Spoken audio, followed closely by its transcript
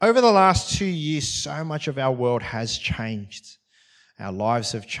Over the last 2 years, so much of our world has changed. Our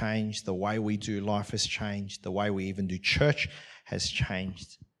lives have changed. The way we do life has changed. The way we even do church has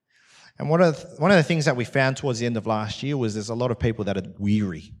changed. And one of the things that we found towards the end of last year was there's a lot of people that are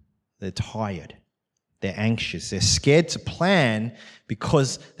weary. They're tired. They're anxious. They're scared to plan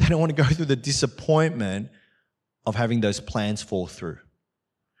because they don't want to go through the disappointment of having those plans fall through.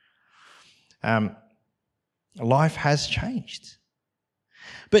 Life has changed.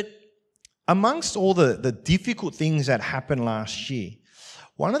 But amongst all the difficult things that happened last year,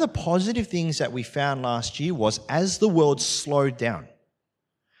 one of the positive things that we found last year was as the world slowed down,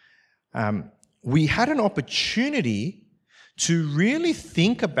 we had an opportunity to really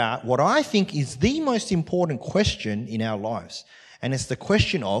think about what I think is the most important question in our lives. And it's the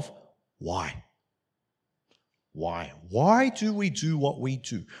question of why? Why? Why do we do what we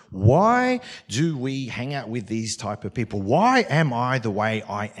do? Why do we hang out with these type of people? Why am I the way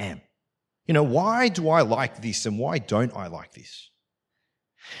I am? Why do I like this and why don't I like this?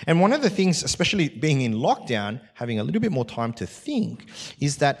 And one of the things, especially being in lockdown, having a little bit more time to think,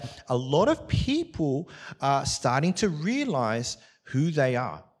 is that a lot of people are starting to realize who they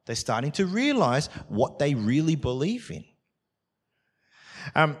are. They're starting to realize what they really believe in.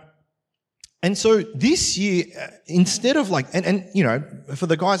 And so this year, instead of for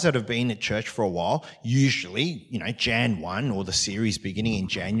the guys that have been at church for a while, usually, Jan 1 or the series beginning in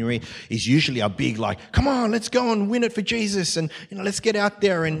January is usually a big come on, let's go and win it for Jesus and, let's get out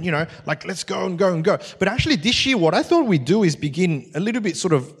there and, let's go and go and go. But actually this year, what I thought we'd do is begin a little bit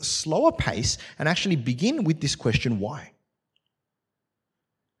sort of slower pace and actually begin with this question, why?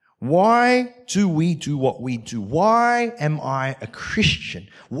 Why do we do what we do? Why am I a Christian?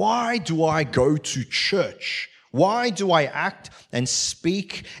 Why do I go to church? Why do I act and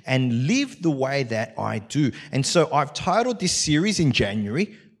speak and live the way that I do? And so I've titled this series in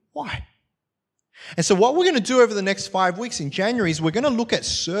January, Why? And so what we're going to do over the next 5 weeks in January is we're going to look at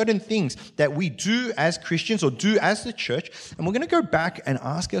certain things that we do as Christians or do as the church, and we're going to go back and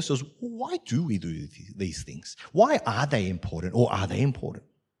ask ourselves, why do we do these things? Why are they important or are they important?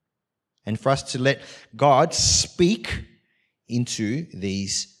 And for us to let God speak into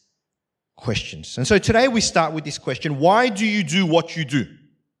these questions. And so today we start with this question, why do you do what you do?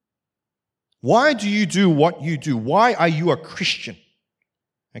 Why do you do what you do? Why are you a Christian?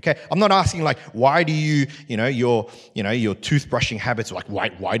 Okay, I'm not asking why do you, your toothbrushing habits,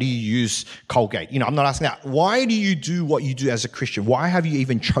 why do you use Colgate? I'm not asking that. Why do you do what you do as a Christian? Why have you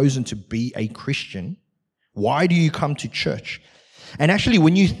even chosen to be a Christian? Why do you come to church? And actually,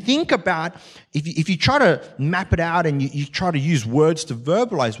 when you think about, if you try to map it out and you try to use words to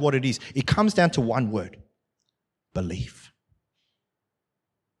verbalize what it is, it comes down to one word, belief.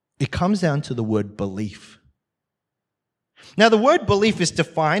 It comes down to the word belief. Now, the word belief is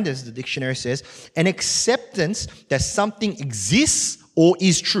defined, as the dictionary says, an acceptance that something exists or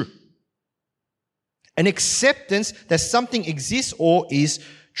is true. An acceptance that something exists or is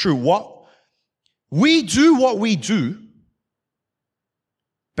true. We do what we do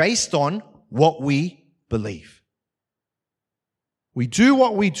based on what we believe. We do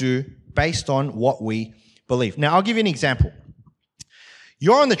what we do based on what we believe. Now, I'll give you an example.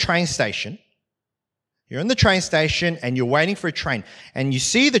 You're on the train station. You're in the train station and you're waiting for a train. And you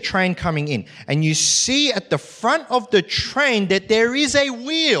see the train coming in. And you see at the front of the train that there is a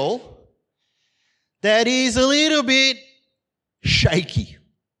wheel that is a little bit shaky.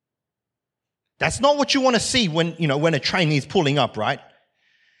 That's not what you want to see when a train is pulling up, right?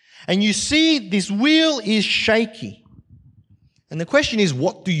 And you see this wheel is shaky. And the question is,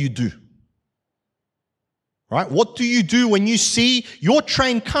 what do you do? Right? What do you do when you see your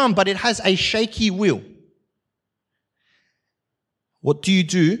train come, but it has a shaky wheel? What do you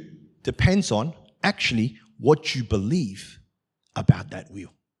do depends on actually what you believe about that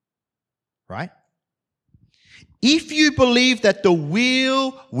wheel. Right? If you believe that the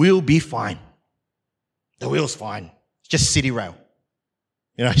wheel will be fine, the wheel's fine. It's just city rail.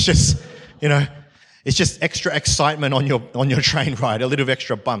 It's just extra excitement on your train ride, a little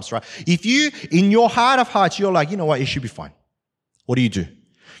extra bumps, right? If you, in your heart of hearts, you're like, you know what, it should be fine. What do?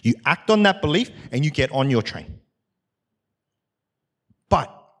 You act on that belief and you get on your train. But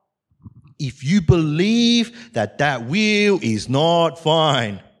if you believe that wheel is not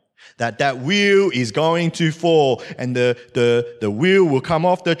fine, that wheel is going to fall and the wheel will come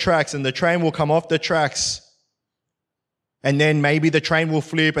off the tracks and the train will come off the tracks, and then maybe the train will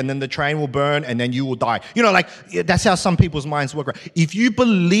flip and then the train will burn and then you will die. That's how some people's minds work. Right? If you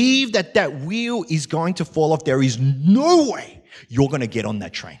believe that wheel is going to fall off, there is no way you're going to get on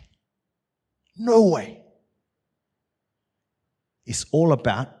that train. No way. It's all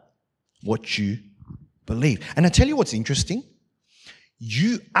about what you believe. And I tell you what's interesting.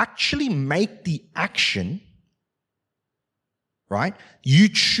 You actually make the action, right? You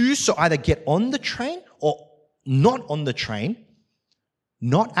choose to either get on the train or not on the train,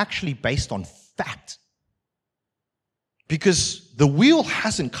 not actually based on fact. Because the wheel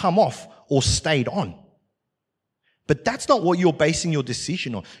hasn't come off or stayed on. But that's not what you're basing your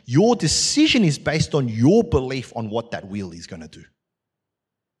decision on. Your decision is based on your belief on what that wheel is going to do.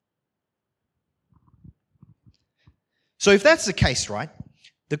 So if that's the case, right,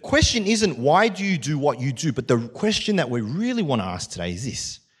 the question isn't why do you do what you do, but the question that we really want to ask today is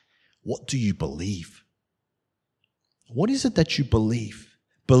this: what do you believe? What is it that you believe?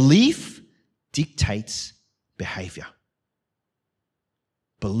 Belief dictates behavior.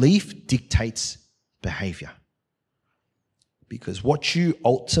 Belief dictates behavior. Because what you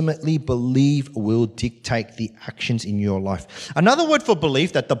ultimately believe will dictate the actions in your life. Another word for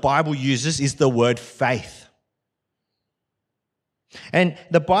belief that the Bible uses is the word faith. And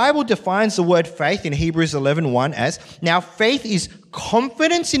the Bible defines the word faith in Hebrews 11:1 as, now faith is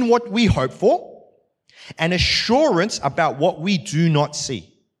confidence in what we hope for and assurance about what we do not see.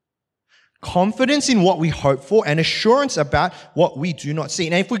 Confidence in what we hope for and assurance about what we do not see.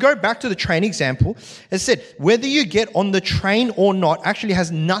 Now, if we go back to the train example, as I said, whether you get on the train or not actually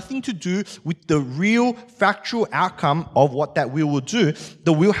has nothing to do with the real factual outcome of what that wheel will do.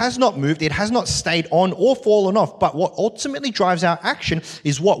 The wheel has not moved. It has not stayed on or fallen off. But what ultimately drives our action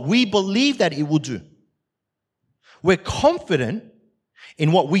is what we believe that it will do. We're confident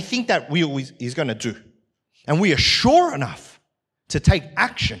in what we think that wheel is going to do. And we are sure enough to take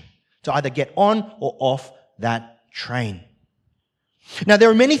action to either get on or off that train. Now,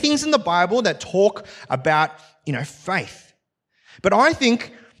 there are many things in the Bible that talk about, faith. But I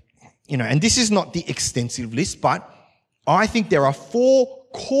think, and this is not the extensive list, but I think there are 4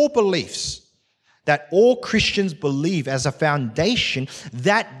 core beliefs that all Christians believe as a foundation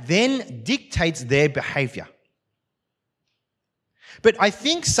that then dictates their behavior. But I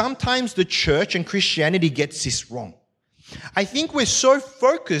think sometimes the church and Christianity gets this wrong. I think we're so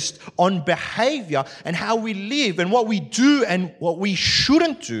focused on behavior and how we live and what we do and what we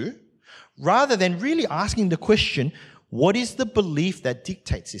shouldn't do, rather than really asking the question, what is the belief that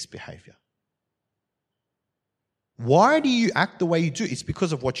dictates this behavior? Why do you act the way you do? It's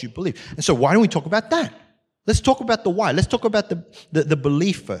because of what you believe. And so why don't we talk about that? Let's talk about the why. Let's talk about the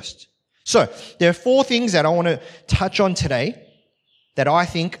belief first. So there are 4 things that I want to touch on today that I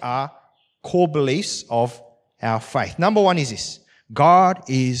think are core beliefs of our faith. Number 1 is this: God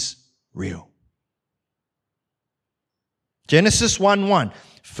is real. Genesis 1:1,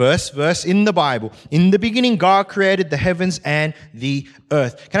 first verse in the Bible. In the beginning, God created the heavens and the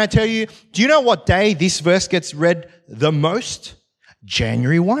earth. Can I tell you, do you know what day this verse gets read the most?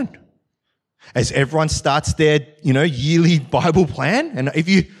 January 1. As everyone starts their, yearly Bible plan. And if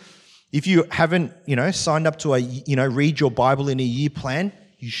you haven't, signed up to read your Bible in a year plan,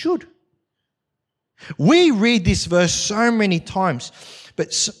 you should. We read this verse so many times,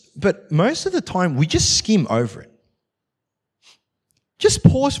 but most of the time we just skim over it. Just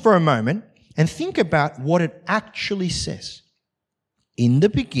pause for a moment and think about what it actually says. In the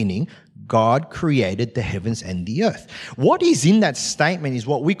beginning, God created the heavens and the earth. What is in that statement is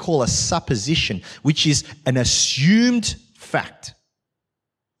what we call a supposition, which is an assumed fact.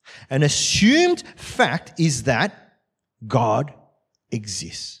 An assumed fact is that God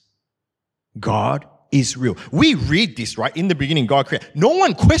exists. God is real. We read this, right? In the beginning, God created. No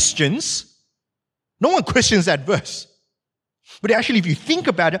one questions that verse. But actually, if you think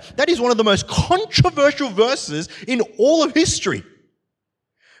about it, that is one of the most controversial verses in all of history.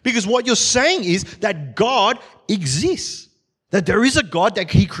 Because what you're saying is that God exists. That there is a God,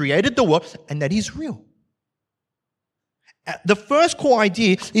 that He created the world, and that He's real. The first core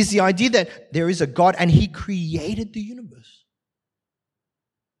idea is the idea that there is a God and He created the universe.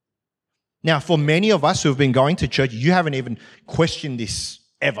 Now, for many of us who have been going to church, you haven't even questioned this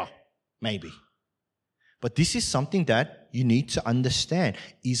ever, maybe. But this is something that you need to understand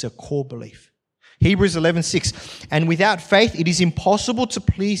is a core belief. Hebrews 11:6, and without faith it is impossible to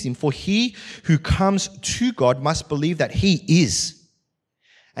please Him, for he who comes to God must believe that He is,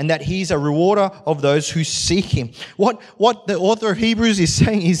 and that He is a rewarder of those who seek Him. What the author of Hebrews is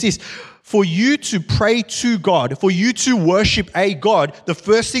saying is this: for you to pray to God, for you to worship a God, the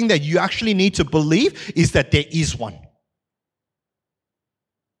first thing that you actually need to believe is that there is one.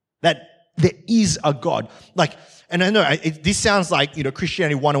 That there is a God. And I know this sounds like,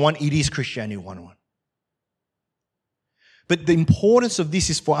 Christianity 101. It is Christianity 101. But the importance of this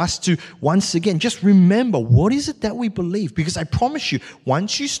is for us to, once again, just remember, what is it that we believe? Because I promise you,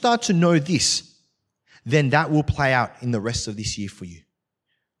 once you start to know this, then that will play out in the rest of this year for you.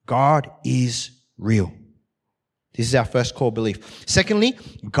 God is real. This is our first core belief. Secondly,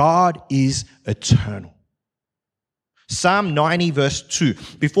 God is eternal. Psalm 90 verse 2.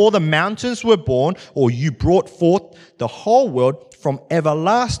 Before the mountains were born, or you brought forth the whole world, from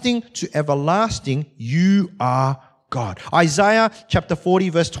everlasting to everlasting, you are God. Isaiah chapter 40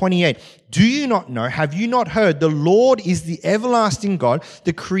 verse 28. Do you not know? Have you not heard? The Lord is the everlasting God,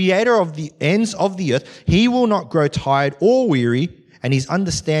 the creator of the ends of the earth. He will not grow tired or weary, and his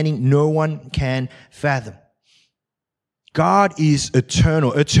understanding no one can fathom. God is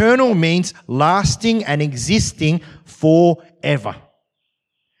eternal. Eternal means lasting and existing forever.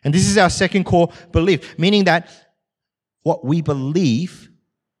 And this is our second core belief, meaning that what we believe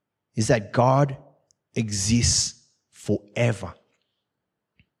is that God exists forever.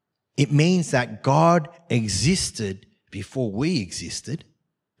 It means that God existed before we existed,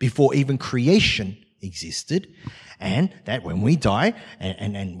 before even creation existed, and that when we die,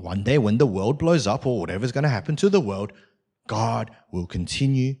 and one day when the world blows up or whatever's going to happen to the world, God will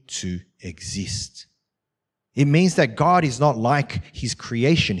continue to exist. It means that God is not like his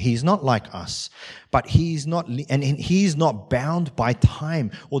creation. He is not like us. But he is not bound by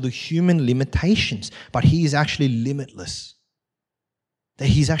time or the human limitations. But he is actually limitless. That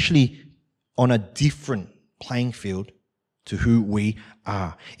he's actually on a different playing field to who we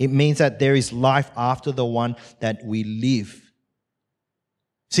are. It means that there is life after the one that we live.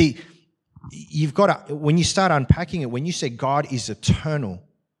 See, you've got to, when you start unpacking it, when you say God is eternal,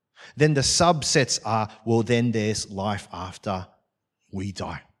 then the subsets are, well, then there's life after we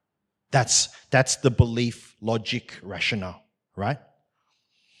die. That's the belief, logic, rationale, right?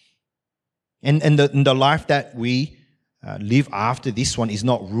 And the life that we live after this one is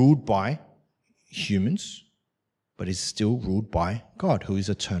not ruled by humans, but is still ruled by God, who is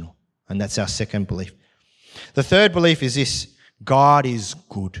eternal. And that's our second belief. The third belief is this: God is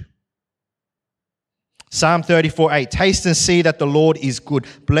good. Psalm 34:8, taste and see that the Lord is good.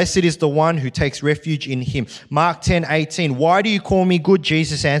 Blessed is the one who takes refuge in him. Mark 10:18, why do you call me good?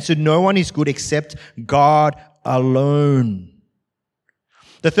 Jesus answered, no one is good except God alone.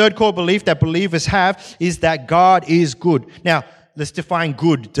 The third core belief that believers have is that God is good. Now, let's define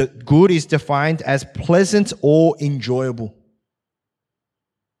good. Good is defined as pleasant or enjoyable.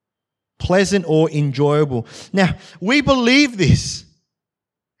 Pleasant or enjoyable. Now, we believe this.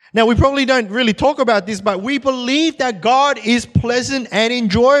 Now, we probably don't really talk about this, but we believe that God is pleasant and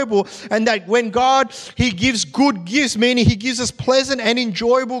enjoyable, and that when God, he gives good gifts, meaning he gives us pleasant and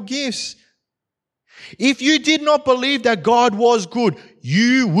enjoyable gifts. If you did not believe that God was good,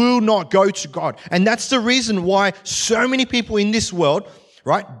 you will not go to God. And that's the reason why so many people in this world,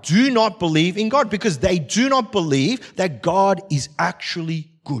 right, do not believe in God, because they do not believe that God is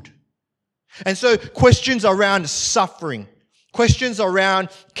actually good. And so questions around suffering, questions around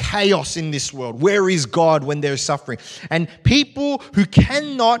chaos in this world. Where is God when there's suffering? And people who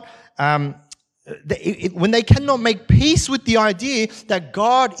cannot, when they cannot make peace with the idea that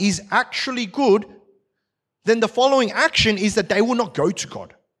God is actually good, then the following action is that they will not go to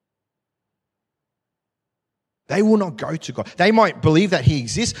God. They will not go to God. They might believe that he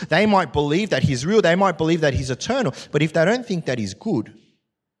exists. They might believe that he's real. They might believe that he's eternal. But if they don't think that he's good,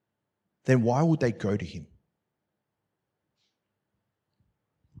 then why would they go to him?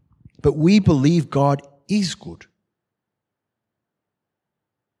 But we believe God is good.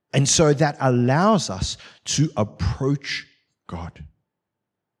 And so that allows us to approach God.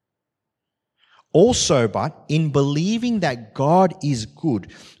 Also, but in believing that God is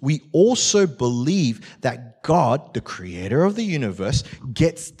good, we also believe that God, the creator of the universe,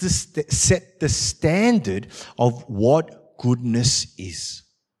 gets to set the standard of what goodness is.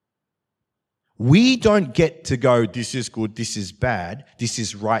 We don't get to go, this is good, this is bad, this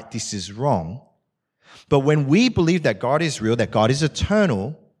is right, this is wrong. But when we believe that God is real, that God is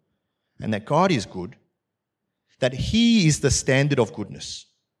eternal, and that God is good, that he is the standard of goodness.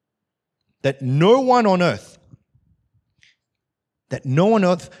 That no one on earth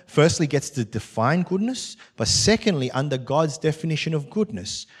firstly gets to define goodness, but secondly, under God's definition of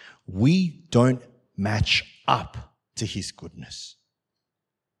goodness, we don't match up to his goodness.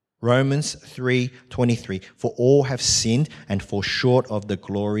 Romans 3:23, for all have sinned and fall short of the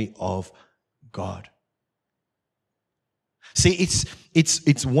glory of God. See,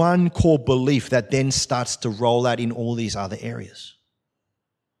 it's one core belief that then starts to roll out in all these other areas.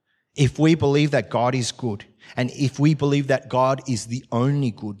 If we believe that God is good, and if we believe that God is the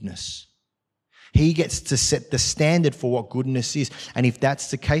only goodness, He gets to set the standard for what goodness is. And if that's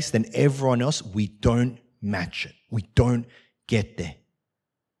the case, then everyone else, we don't match it. We don't get there.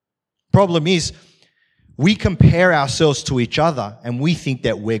 Problem is, we compare ourselves to each other and we think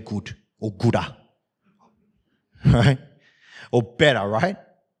that we're good or gooder, right? Or better, right?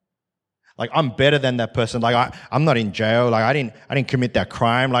 Like, I'm better than that person. Like, I'm not in jail. Like, I didn't commit that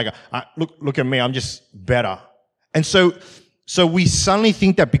crime. Like, look at me. I'm just better. And so we suddenly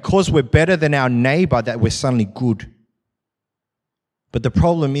think that because we're better than our neighbor, that we're suddenly good. But the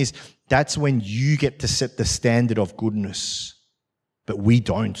problem is, that's when you get to set the standard of goodness. But we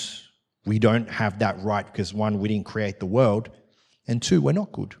don't. We don't have that right because, one, we didn't create the world, and two, we're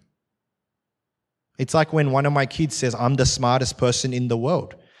not good. It's like when one of my kids says, I'm the smartest person in the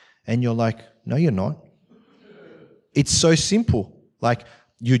world. And you're like, no, you're not. It's so simple. Like,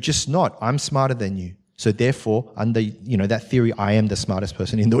 you're just not. I'm smarter than you. So therefore, under, that theory, I am the smartest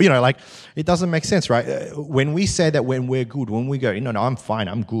person in the world. Like, it doesn't make sense, right? When we say that when we're good, when we go, no, I'm fine,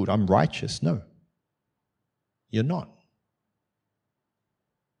 I'm good, I'm righteous. No, you're not.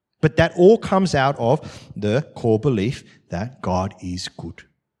 But that all comes out of the core belief that God is good.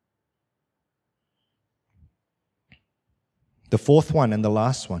 The fourth one and the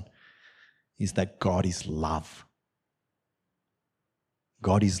last one is that God is love.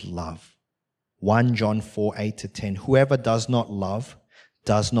 God is love. 1 John 4:8-10. Whoever does not love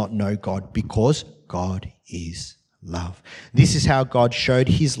does not know God, because God is love. This is how God showed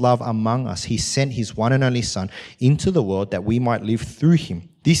his love among us. He sent his one and only Son into the world that we might live through him.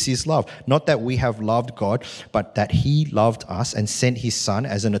 This is love. Not that we have loved God, but that he loved us and sent his Son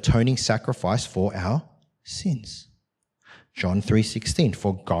as an atoning sacrifice for our sins. John 3:16,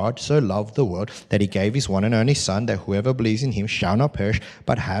 for God so loved the world that he gave his one and only Son, that whoever believes in him shall not perish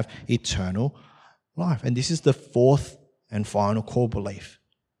but have eternal life. And this is the fourth and final core belief,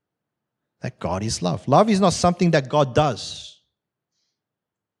 that God is love. Love is not something that God does.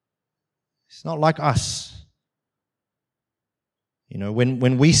 It's not like us.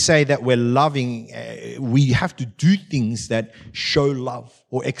 When we say that we're loving, we have to do things that show love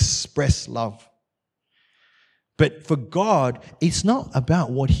or express love. But for God, it's not about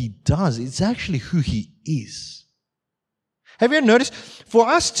what he does. It's actually who he is. Have you ever noticed? For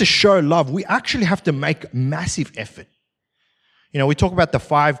us to show love, we actually have to make massive effort. We talk about the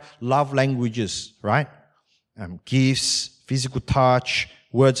 5 love languages, right? Gifts, physical touch,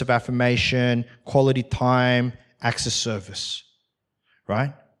 words of affirmation, quality time, acts of service,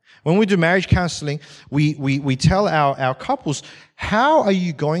 right? When we do marriage counseling, we tell our couples, how are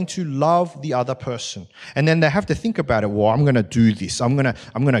you going to love the other person? And then they have to think about it. Well, I'm going to do this. I'm going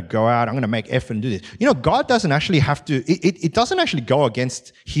to go out. I'm going to make effort and do this. God doesn't actually have to, it doesn't actually go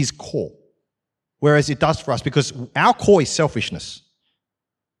against his core, whereas it does for us, because our core is selfishness.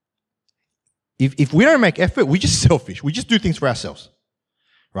 If we don't make effort, we're just selfish. We just do things for ourselves,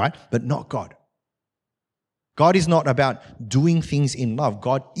 right? But not God. God is not about doing things in love.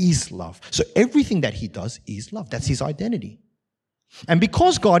 God is love. So everything that he does is love. That's his identity. And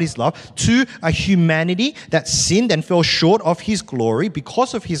because God is love, to a humanity that sinned and fell short of his glory,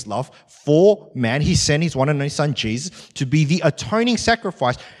 because of his love for man, he sent his one and only Son, Jesus, to be the atoning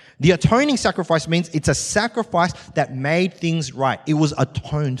sacrifice. The atoning sacrifice means it's a sacrifice that made things right. It was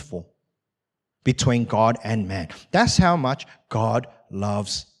atoned for between God and man. That's how much God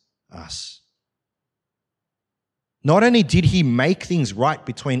loves us. Not only did he make things right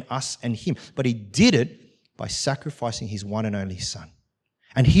between us and him, but he did it by sacrificing his one and only Son.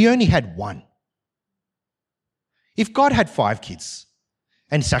 And he only had one. If God had 5 kids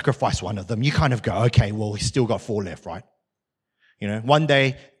and sacrificed one of them, you kind of go, okay, well, he's still got 4 left, right? One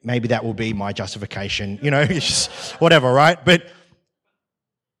day, maybe that will be my justification, it's just whatever, right?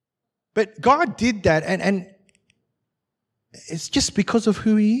 But God did that, and it's just because of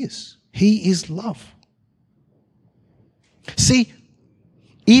who he is. He is love. See,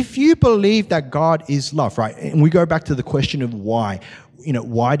 if you believe that God is love, right, and we go back to the question of why,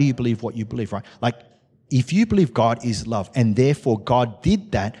 why do you believe what you believe, right? Like, if you believe God is love and therefore God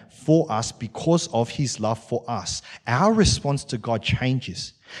did that for us because of his love for us, our response to God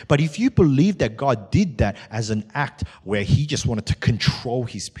changes. But if you believe that God did that as an act where he just wanted to control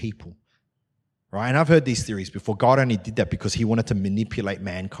his people, right? And I've heard these theories before. God only did that because he wanted to manipulate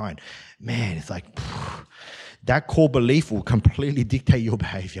mankind. Man, it's like, that core belief will completely dictate your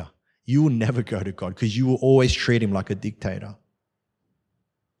behavior. You will never go to God because you will always treat him like a dictator.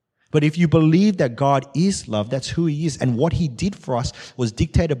 But if you believe that God is love, that's who he is, and what he did for us was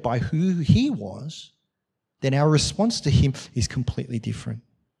dictated by who he was, then our response to him is completely different.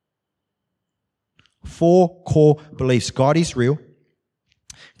 4 core beliefs. God is real.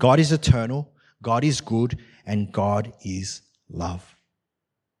 God is eternal. God is good and God is love.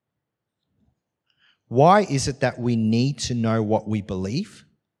 Why is it that we need to know what we believe?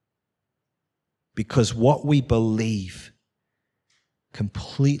 Because what we believe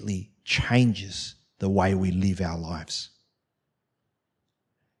completely changes the way we live our lives.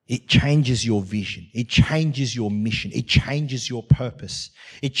 It changes your vision. It changes your mission. It changes your purpose.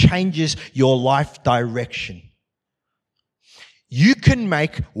 It changes your life direction. You can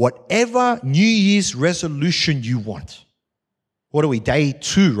make whatever New Year's resolution you want. What are we? Day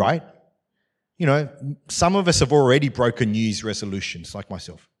 2, right? You know, some of us have already broken New Year's resolutions, like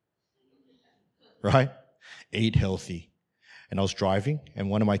myself. Right? Eat healthy. And I was driving, and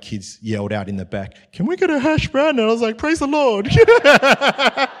one of my kids yelled out in the back, "Can we get a hash brown?" And I was like, "Praise the Lord."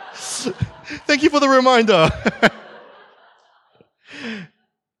 Thank you for the reminder.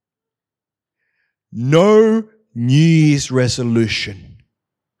 No New Year's resolution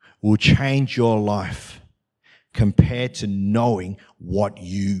will change your life compared to knowing what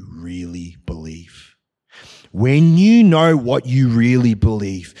you really believe. When you know what you really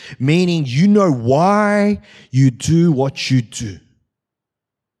believe, meaning you know why you do what you do,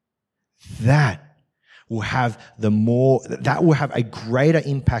 that will have a greater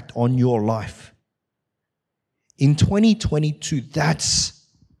impact on your life. In 2022, that's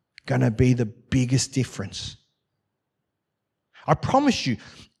going to be the biggest difference. I promise you,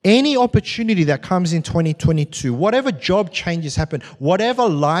 any opportunity that comes in 2022, whatever job changes happen, whatever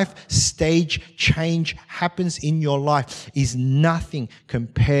life stage change happens in your life is nothing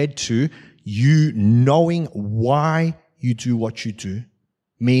compared to you knowing why you do what you do,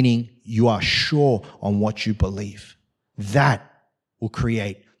 meaning you are sure on what you believe. That will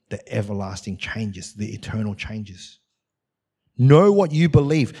create the everlasting changes, the eternal changes. Know what you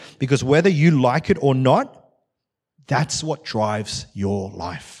believe, because whether you like it or not, that's what drives your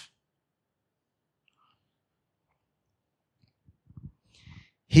life.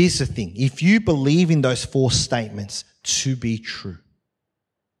 Here's the thing. If you believe in those 4 statements to be true,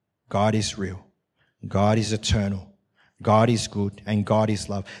 God is real, God is eternal, God is good, and God is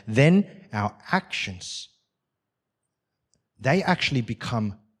love, then our actions, they actually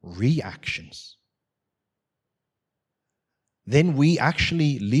become reactions. Then we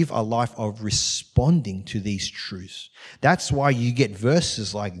actually live a life of responding to these truths. That's why you get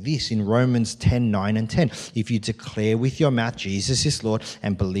verses like this in Romans 10:9 and 10. If you declare with your mouth Jesus is Lord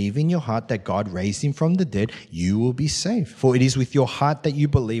and believe in your heart that God raised him from the dead, you will be saved. For it is with your heart that you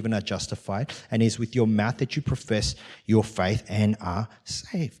believe and are justified, and it is with your mouth that you profess your faith and are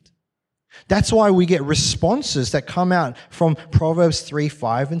saved. That's why we get responses that come out from Proverbs 3,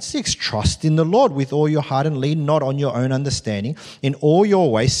 5, and 6. Trust in the Lord with all your heart and lean not on your own understanding. In all your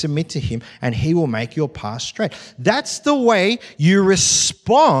ways submit to him and he will make your path straight. That's the way you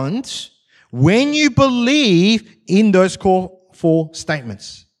respond when you believe in those core 4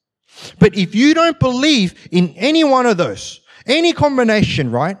 statements. But if you don't believe in any one of those, any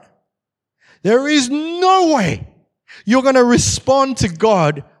combination, right, there is no way you're going to respond to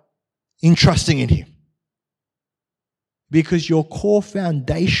God in trusting in him. Because your core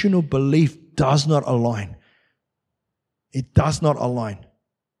foundational belief does not align. It does not align.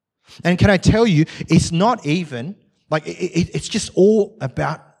 And can I tell you, it's not even, it's just all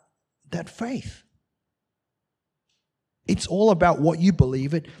about that faith. It's all about what you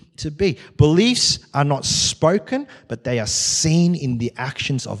believe it to be. Beliefs are not spoken, but they are seen in the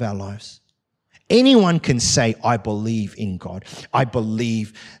actions of our lives. Anyone can say, I believe in God. I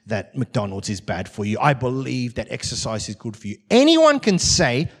believe that McDonald's is bad for you. I believe that exercise is good for you. Anyone can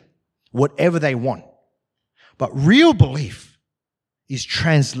say whatever they want. But real belief is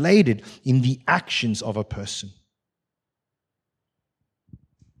translated in the actions of a person.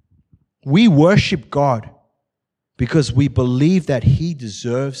 We worship God because we believe that he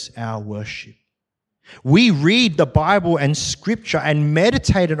deserves our worship. We read the Bible and scripture and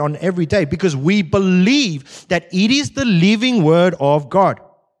meditate it on every day because we believe that it is the living word of God.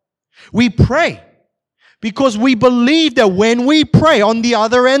 We pray because we believe that when we pray, on the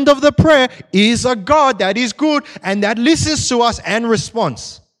other end of the prayer is a God that is good and that listens to us and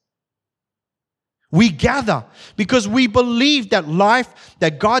responds. We gather because we believe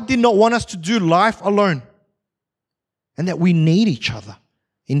that God did not want us to do life alone and that we need each other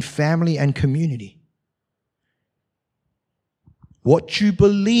in family and community. What you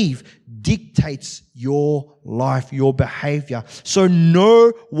believe dictates your life, your behavior. So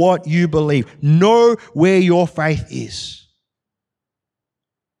know what you believe. Know where your faith is.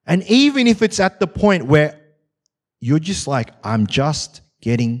 And even if it's at the point where you're just like, I'm just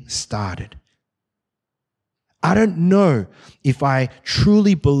getting started. I don't know if I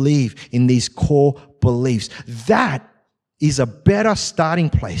truly believe in these core beliefs. That is a better starting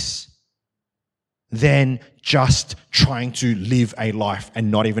place than just trying to live a life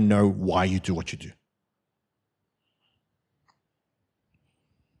and not even know why you do what you do.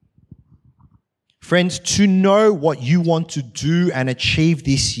 Friends, to know what you want to do and achieve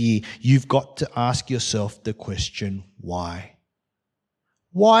this year, you've got to ask yourself the question, why?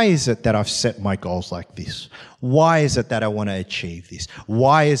 Why is it that I've set my goals like this? Why is it that I want to achieve this?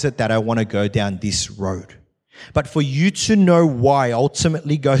 Why is it that I want to go down this road? But for you to know why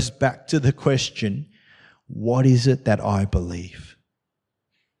ultimately goes back to the question, what is it that I believe?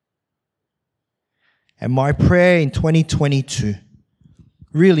 And my prayer in 2022,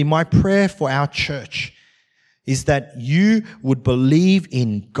 really my prayer for our church, is that you would believe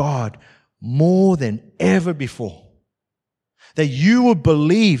in God more than ever before. That you would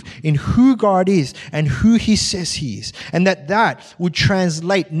believe in who God is and who He says He is. And that would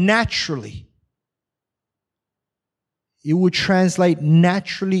translate naturally. It would translate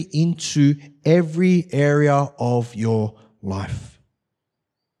naturally into every area of your life.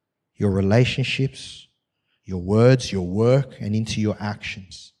 Your relationships, your words, your work, and into your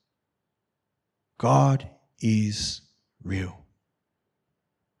actions. God is real.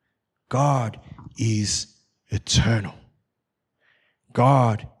 God is eternal.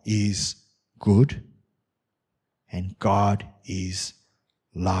 God is good. And God is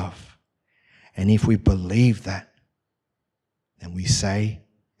love. And if we believe that, then we say,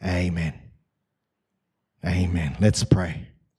 Amen. Amen. Let's pray.